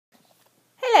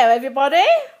Hello everybody,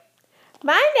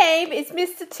 my name is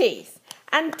Mr. Teeth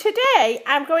and today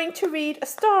I'm going to read a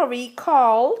story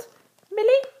called,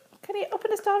 Millie, can you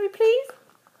open a story please?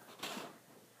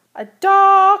 A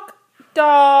Dark,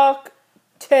 Dark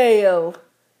Tale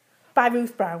by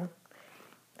Ruth Brown.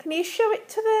 Can you show it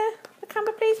to the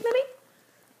camera please, Millie?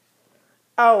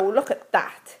 Oh, look at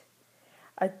that.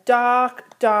 A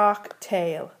Dark, Dark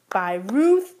Tale by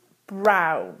Ruth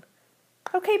Brown.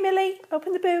 Okay, Millie,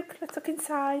 open the book. Let's look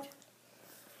inside.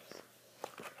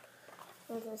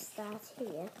 We'll just start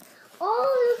here.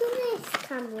 Oh, look at this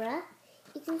camera.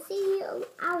 You can see a little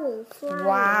owl flying.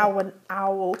 Wow, an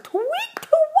owl. Tweet,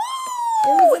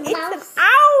 There is a it's mouse. an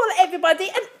owl, everybody.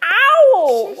 An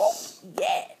owl. Oh,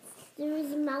 yes. There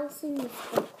is a mouse in this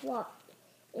book. What?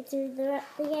 It's at the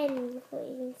end. What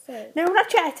you can see. No,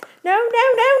 not yet. No.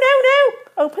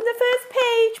 Open the first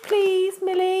page, please,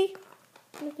 Millie.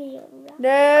 Look at your rat.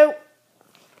 No.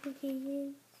 Look at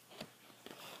you.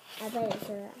 I bet it's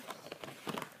a rat.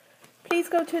 Please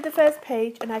go to the first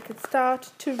page and I can start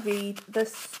to read the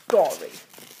story.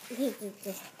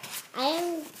 I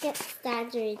haven't get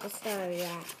started to read the story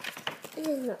yet. This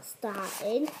is not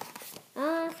starting.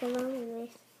 So long in this.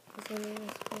 There's only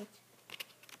this page.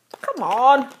 Come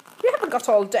on. You haven't got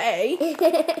all day.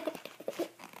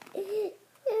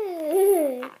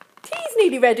 Tea's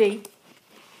nearly ready.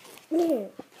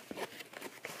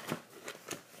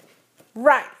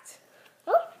 Right.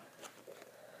 Oh,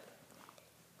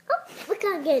 we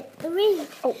can't get the ring.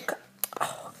 Oh.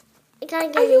 I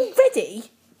can't get Are you ready?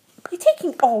 You're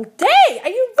taking all day. Are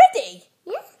you ready?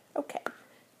 Yes. Okay.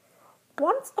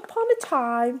 Once upon a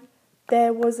time,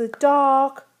 there was a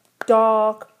dark,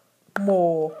 dark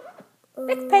moor.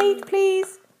 Next page,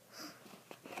 please.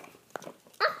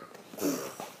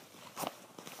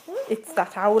 It's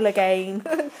that owl again.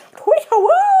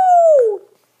 Tweet-a-woo!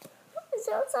 Is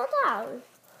it upside down?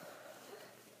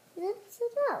 Is it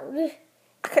upside down?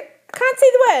 I can't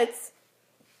see the words.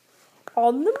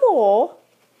 On the moor,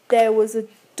 there was a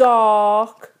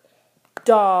dark,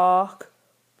 dark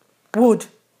wood.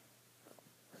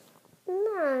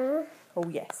 No. Oh,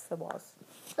 yes, there was.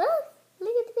 Oh,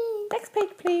 look at me. Next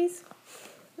page, please.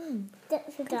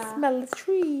 That's a I can dog. smell the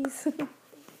trees.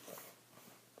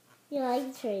 You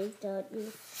like trees, don't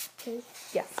you? Trees.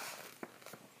 Yes.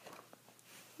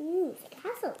 It's a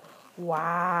castle.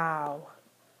 Wow.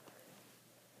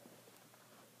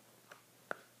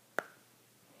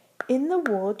 In the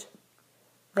wood,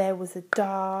 there was a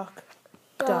dark,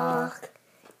 dark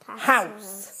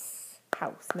house.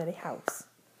 House, Millie, house.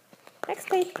 Next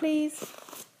page, please.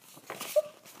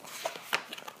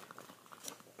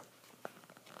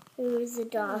 There was a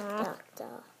dark.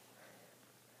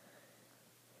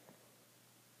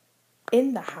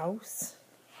 In the house,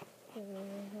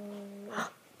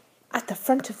 at the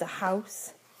front of the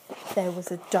house, there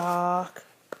was a dark,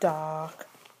 dark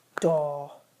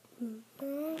door.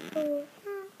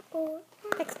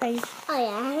 Next page. Oh,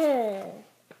 yeah.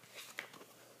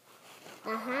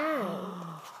 Uh-huh.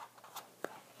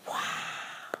 Wow.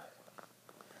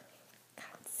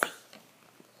 Can't see.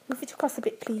 Move it across a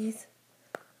bit, please.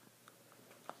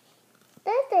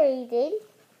 That's reading.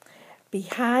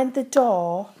 Behind the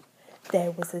door,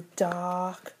 there was a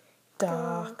dark,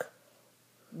 dark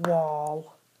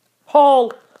wall.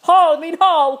 Hall. Hall, I mean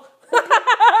hall.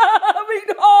 I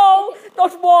mean hall,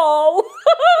 not wall.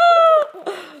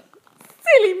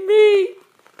 Silly me.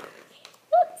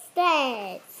 What's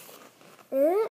that?